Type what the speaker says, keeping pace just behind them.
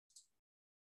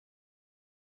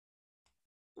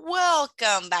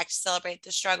Welcome back to Celebrate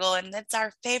the Struggle. And it's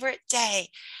our favorite day,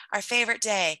 our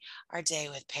day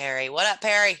with Perry. What up,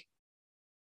 Perry?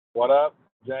 What up,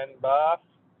 Jen Buff?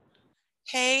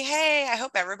 Hey, I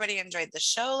hope everybody enjoyed the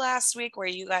show last week where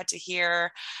you got to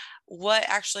hear what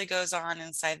actually goes on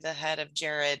inside the head of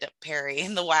Jared Perry,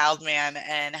 the Wildman,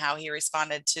 and how he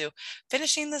responded to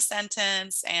finishing the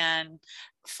sentence and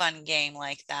fun game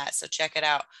like that. So check it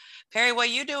out. Perry, what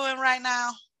you doing right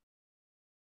now?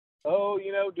 Oh,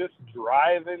 just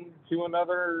driving to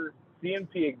another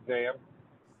CNP exam.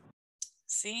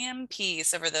 CMP.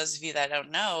 So for those of you that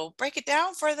don't know, break it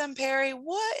down for them, Perry.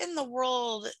 What in the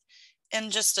world?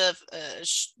 And just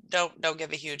don't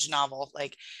give a huge novel.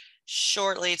 Like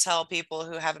shortly tell people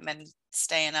who haven't been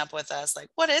staying up with us, like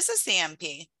what is a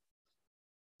CMP?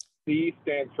 C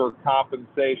stands for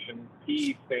compensation.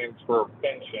 P stands for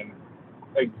pension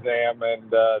exam.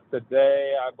 And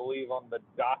today, I believe on the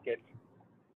docket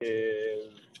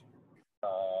is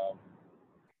um,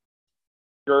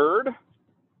 GERD,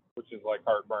 which is like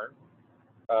heartburn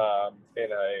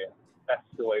in a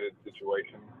escalated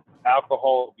situation,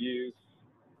 alcohol abuse,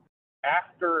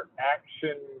 after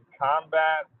action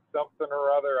combat, something or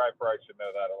other. I probably should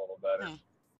know that a little better.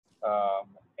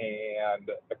 And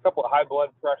a couple of high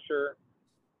blood pressure,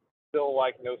 still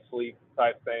like no sleep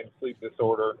type thing, sleep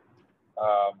disorder.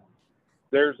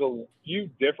 There's a few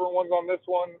different ones on this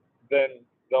one than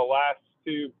the last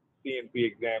two CNP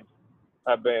exams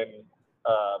have been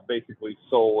basically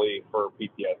solely for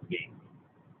PTSD.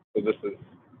 So this is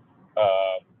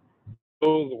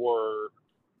those were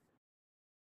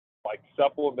like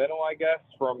supplemental, I guess,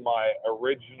 from my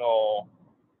original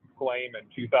claim in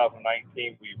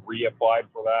 2019. We reapplied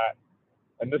for that.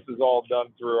 And this is all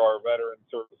done through our veteran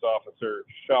service officer,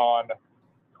 Sean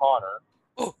Connor,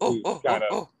 who's kind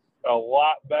of a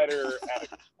lot better at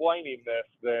explaining this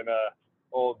than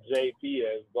old JP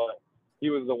is, but he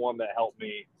was the one that helped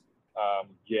me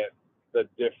get the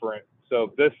different.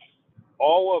 So this,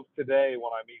 all of today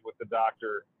when I meet with the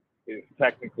doctor is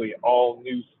technically all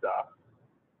new stuff,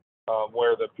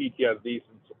 where the PTSD,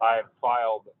 since I had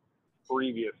filed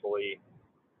previously,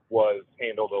 was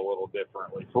handled a little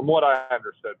differently from what I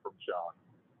understood from Sean.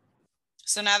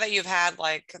 So now that you've had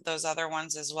like those other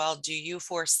ones as well, do you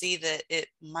foresee that it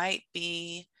might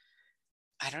be,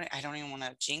 I don't even want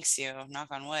to jinx you,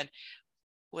 knock on wood,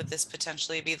 would this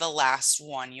potentially be the last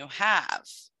one you have?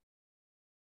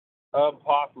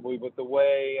 Possibly, but the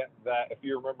way that, if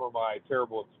you remember my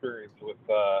terrible experience with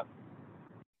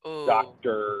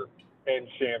Doctor in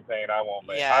Champaign, I won't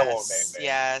name names.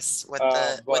 Yes, with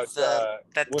but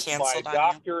that with my canceled on you.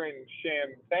 doctor in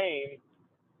Champaign,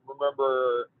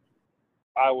 remember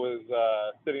I was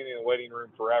sitting in the waiting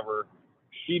room forever.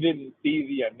 She didn't see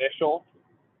the initial.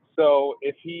 So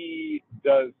if he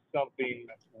does something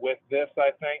with this,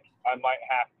 I think I might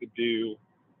have to do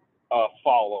a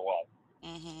follow-up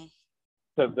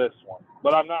to this one.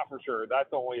 But I'm not for sure.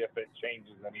 That's only if it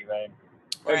changes anything.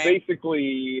 Right. And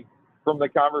basically, from the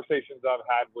conversations I've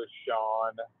had with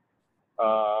Sean,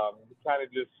 kind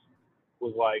of just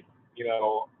was like,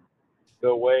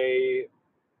 the way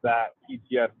that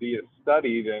PTSD is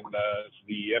studied and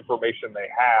the information they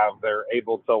have, they're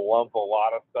able to lump a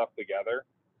lot of stuff together.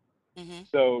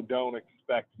 So don't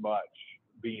expect much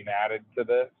being added to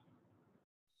this.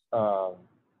 So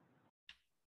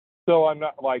I'm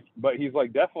not like, but he's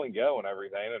like, definitely go and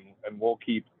everything, and we'll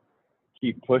keep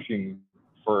pushing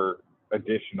for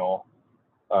additional,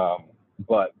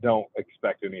 but don't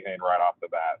expect anything right off the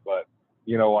bat. But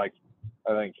like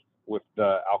I think with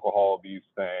the alcohol abuse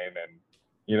thing, and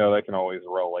they can always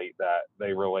relate that.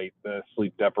 They relate the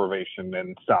sleep deprivation,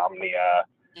 insomnia,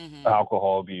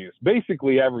 alcohol abuse.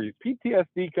 Basically, every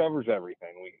PTSD covers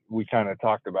everything. We kind of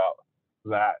talked about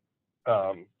that.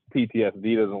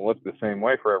 PTSD doesn't look the same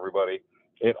way for everybody.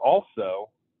 It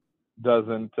also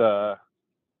doesn't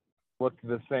look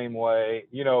the same way.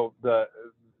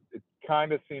 It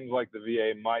kind of seems like the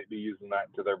VA might be using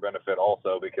that to their benefit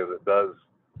also, because it does,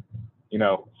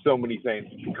 so many things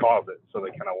can cause it. So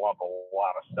they kind of lump a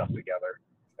lot of stuff together.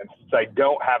 And since I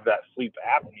don't have that sleep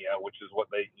apnea, which is what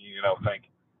they, think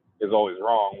is always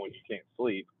wrong when you can't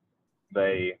sleep,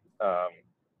 they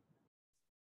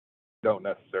don't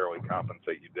necessarily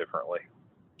compensate you differently.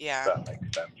 Yeah. If that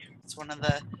makes sense. It's one of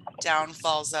the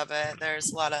downfalls of it.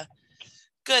 There's a lot of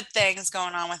good things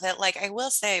going on with it. Like I will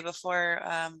say before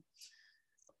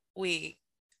we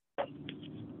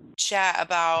chat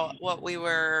about what we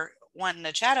were wanting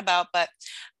to chat about, but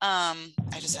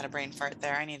I just had a brain fart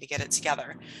there. I need to get it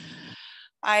together.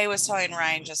 I was telling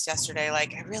Ryan just yesterday,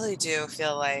 like, I really do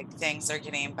feel like things are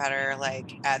getting better,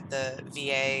 like at the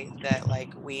VA that like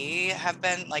we have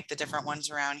been, like the different ones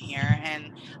around here.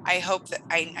 And I hope that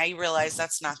I realize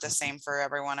that's not the same for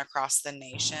everyone across the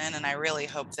nation. And I really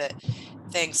hope that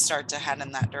things start to head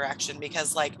in that direction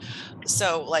because like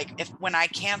if when I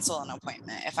cancel an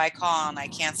appointment, if I call and I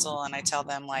cancel and I tell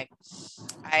them like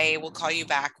I will call you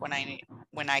back when I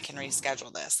can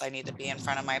reschedule this. I need to be in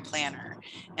front of my planner.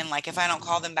 And like if I don't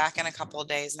call them back in a couple of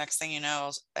days, next thing you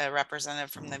know, a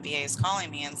representative from the VA is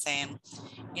calling me and saying,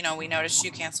 we noticed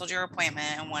you canceled your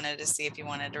appointment and wanted to see if you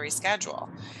wanted to reschedule.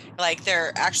 Like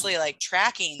they're actually like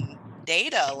tracking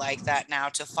data like that now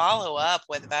to follow up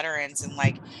with veterans and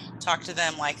like talk to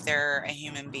them like they're a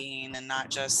human being and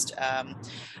not just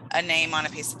a name on a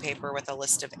piece of paper with a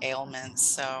list of ailments.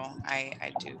 So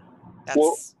I do.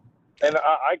 Well, That's and good.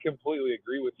 I completely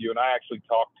agree with you. And I actually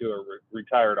talked to a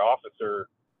retired officer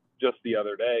just the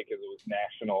other day because it was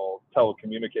National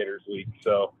Telecommunicators Week.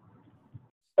 So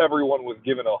everyone was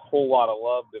giving a whole lot of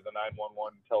love to the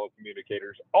 911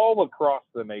 telecommunicators all across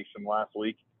the nation last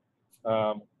week.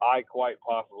 I quite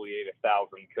possibly ate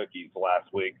 1,000 cookies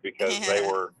last week because they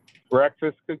were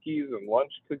breakfast cookies and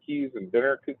lunch cookies and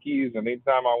dinner cookies. And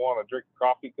anytime I want to drink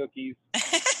coffee, cookies.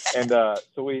 And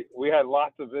so we had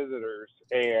lots of visitors,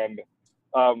 and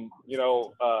they're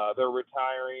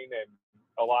retiring, and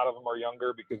a lot of them are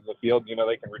younger because the field,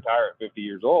 they can retire at 50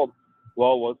 years old.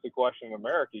 Well, what's the question in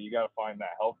America? You got to find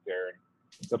that health care, and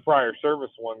the prior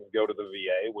service ones go to the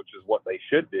VA, which is what they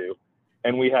should do.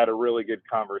 And we had a really good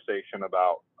conversation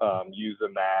about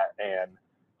using that, and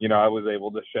I was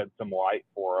able to shed some light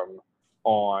for them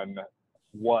on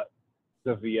what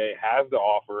the VA has to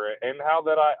offer and how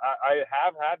that I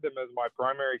have had them as my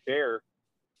primary care.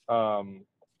 Um,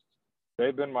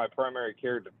 they've been my primary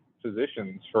care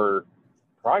physicians for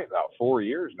probably about 4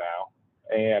 years now.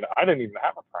 And I didn't even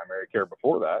have a primary care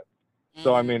before that.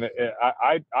 So, I Mhm. mean,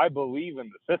 I believe in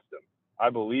the system. I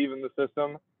believe in the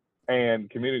system and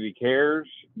community cares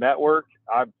network.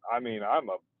 I mean, I'm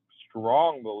a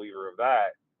strong believer of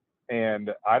that.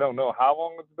 And I don't know how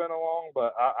long it's been along,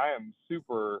 but I am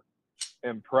super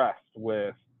impressed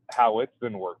with how it's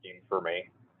been working for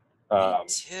me. Me Um,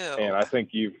 too. and I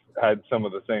think you've had some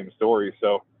of the same stories.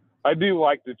 So I do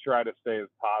like to try to stay as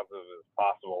positive as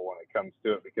possible when it comes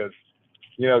to it because,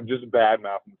 just bad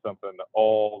mouthing something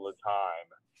all the time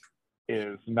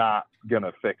is not going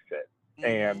to fix it. Hmm.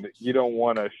 And you don't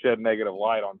want to shed negative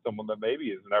light on someone that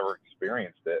maybe has never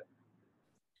experienced it.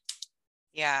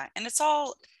 Yeah. And it's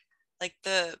all like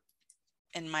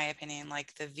in my opinion,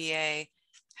 like the VA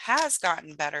has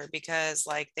gotten better because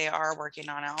like they are working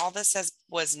on it. All this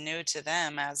was new to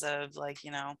them as of like,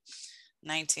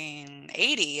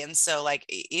 1980. And so like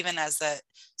even as that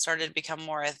started to become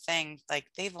more a thing, like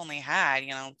they've only had,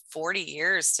 40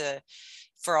 years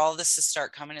for all this to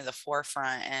start coming to the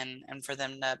forefront and for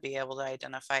them to be able to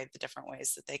identify the different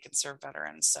ways that they can serve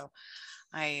veterans. So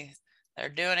I they're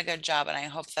doing a good job, and I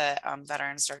hope that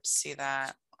veterans start to see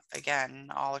that again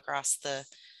all across the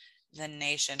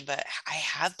nation. But I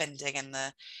have been digging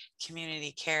the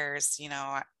community cares.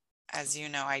 As you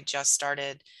know, I just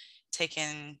started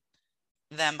taking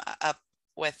them up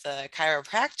with the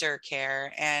chiropractor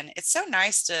care, and it's so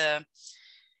nice to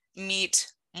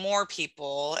meet more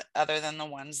people other than the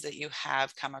ones that you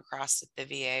have come across at the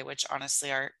VA, which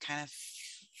honestly are kind of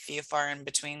few far in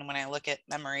between when I look at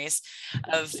memories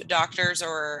of doctors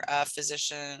or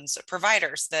physicians,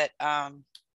 providers that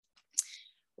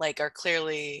like are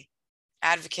clearly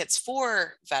advocates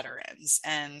for veterans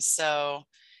and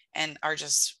are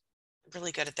just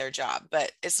really good at their job.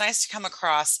 But it's nice to come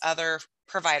across other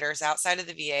providers outside of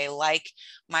the VA, like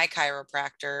my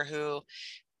chiropractor who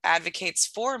advocates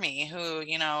for me, who,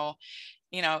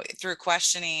 through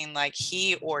questioning, like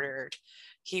he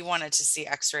wanted to see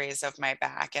x-rays of my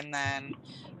back. And then,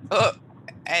 oh,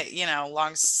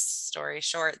 long story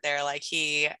short there, like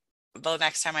the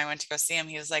next time I went to go see him,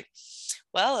 he was like,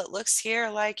 well, it looks here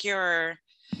like your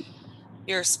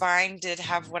spine did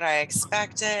have what I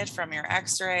expected from your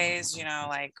x-rays,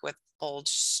 like with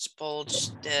bulge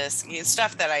disc,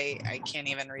 stuff that I can't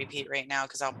even repeat right now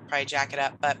because I'll probably jack it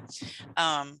up. But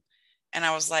um, and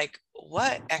I was like,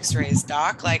 what x-rays,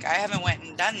 doc? Like, I haven't went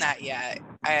and done that yet.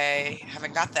 I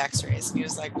haven't got the x-rays. And he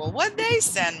was like, well, what'd they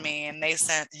send me? And they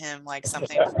sent him like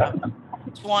something from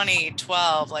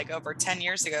 2012, like over 10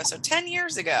 years ago. So 10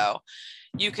 years ago,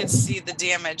 you could see the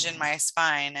damage in my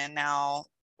spine. And now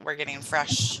we're getting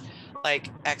fresh like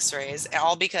x-rays,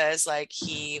 all because like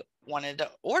he wanted to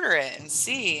order it and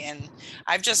see. And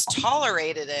I've just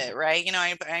tolerated it, right?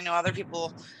 I know other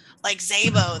people like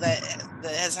Zabo that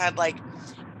has had like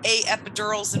 8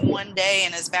 epidurals in one day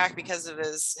in his back because of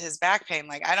his back pain.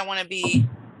 Like, I don't want to be,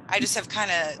 I just have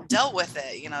kind of dealt with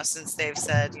it, since they've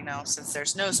said, since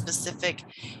there's no specific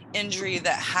injury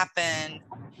that happened,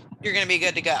 you're going to be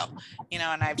good to go,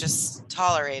 and I've just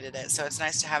tolerated it. So it's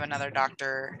nice to have another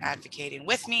doctor advocating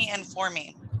with me and for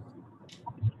me.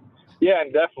 Yeah,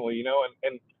 and definitely,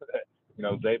 and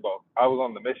Zabo, I was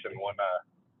on the mission when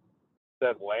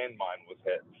said landmine was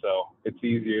hit, so it's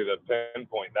easier to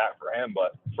pinpoint that for him.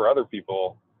 But for other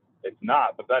people, it's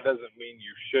not. But that doesn't mean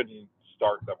you shouldn't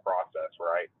start the process,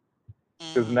 right?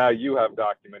 Because Mm-hmm. now you have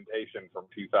documentation from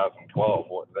 2012.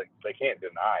 They can't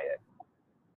deny it.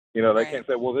 They Right. can't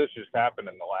say, well, this just happened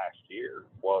in the last year.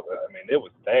 Well, I mean, it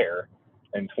was there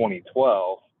in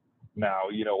 2012. Now,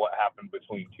 what happened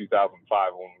between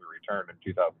 2005 when we returned in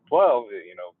 2012,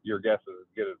 your guess is as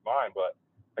good as mine, but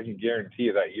I can guarantee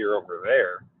you that year over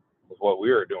there was what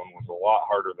we were doing was a lot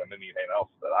harder than anything else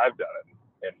that I've done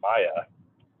in my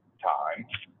time.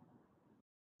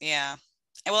 Yeah.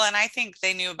 Well, and I think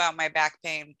they knew about my back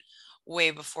pain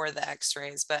way before the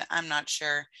x-rays, but I'm not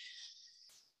sure.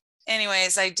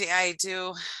 Anyways, I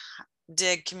do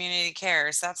dig community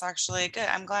cares. That's actually good.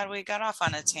 I'm glad we got off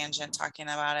on a tangent talking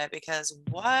about it because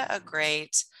what a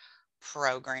great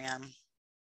program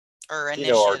or Our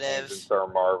initiative. tangents are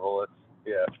marvelous.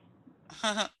 Yeah.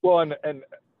 Well, and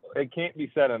it can't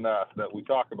be said enough that we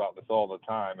talk about this all the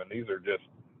time, and these are just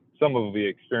some of the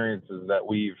experiences that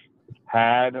we've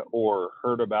had or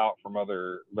heard about from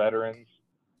other veterans.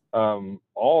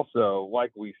 Also,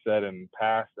 like we said in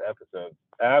past episodes,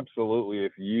 absolutely,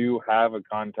 if you have a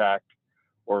contact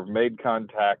or have made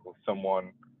contact with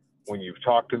someone when you've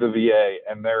talked to the VA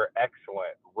and they're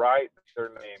excellent, write their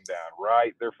name down,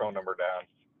 write their phone number down.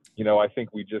 I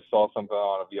think we just saw something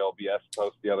on a VLBS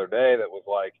post the other day that was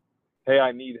like, hey,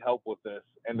 I need help with this.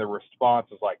 And the response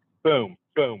was like, boom,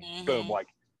 boom, boom. Hmm. Like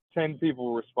 10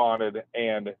 people responded.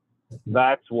 And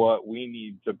that's what we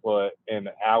need to put in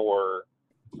our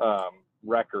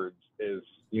records is,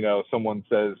 someone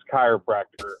says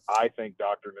chiropractor, I think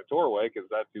Dr. Natorway, because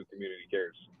that's who community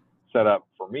cares set up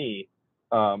for me.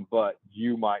 But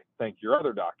you might think your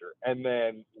other doctor. And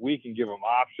then we can give them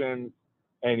options.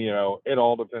 And, it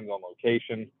all depends on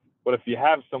location. But if you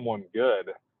have someone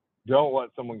good, don't let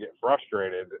someone get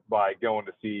frustrated by going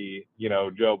to see,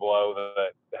 Joe Blow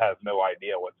that has no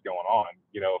idea what's going on.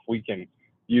 If we can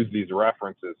use these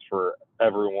references for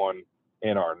everyone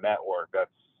in our network,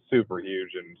 that's super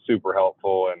huge and super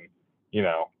helpful. And,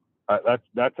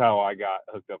 that's how I got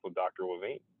hooked up with Dr.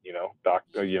 Levine.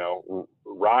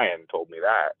 Ryan told me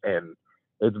that. And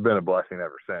it's been a blessing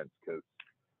ever since because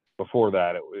before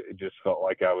that, it just felt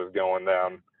like I was going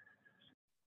down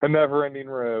a never ending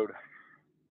road.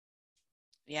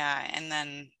 Yeah, and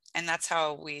that's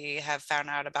how we have found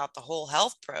out about the whole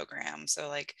health program. So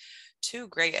like two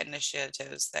great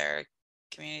initiatives there,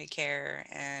 community care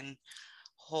and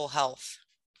whole health.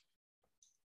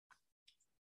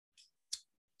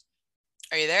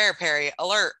 Are you there, Perry?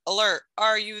 Alert, alert.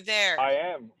 Are you there? I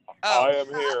am. Oh, I am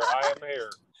here. I am here.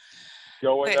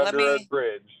 Going wait, let under a me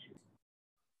bridge.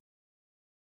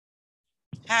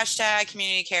 hashtag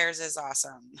community cares is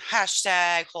awesome.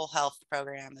 Hashtag whole health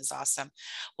program is awesome.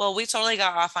 Well, we totally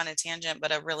got off on a tangent,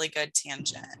 but a really good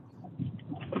tangent.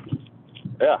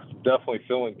 Yeah, definitely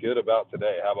feeling good about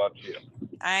today. How about you?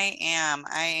 I am.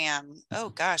 I am. Oh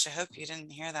gosh, I hope you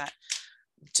didn't hear that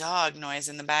dog noise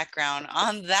in the background.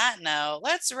 On that note,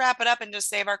 let's wrap it up and just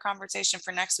save our conversation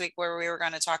for next week, where we were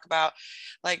going to talk about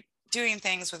like doing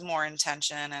things with more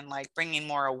intention and like bringing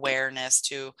more awareness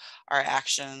to our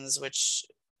actions, which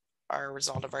are a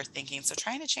result of our thinking. So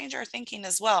trying to change our thinking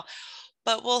as well.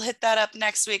 But we'll hit that up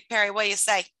next week. Perry, what do you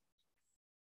say?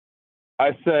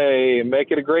 I say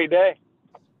make it a great day.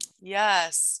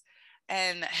 Yes.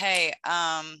 And hey,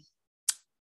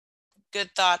 good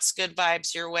thoughts, good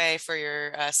vibes your way for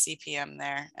your CPM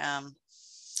there.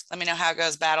 Let me know how it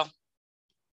goes, battle.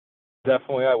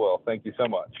 Definitely I will. Thank you so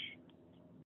much.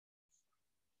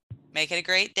 Make it a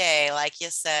great day, like you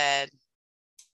said.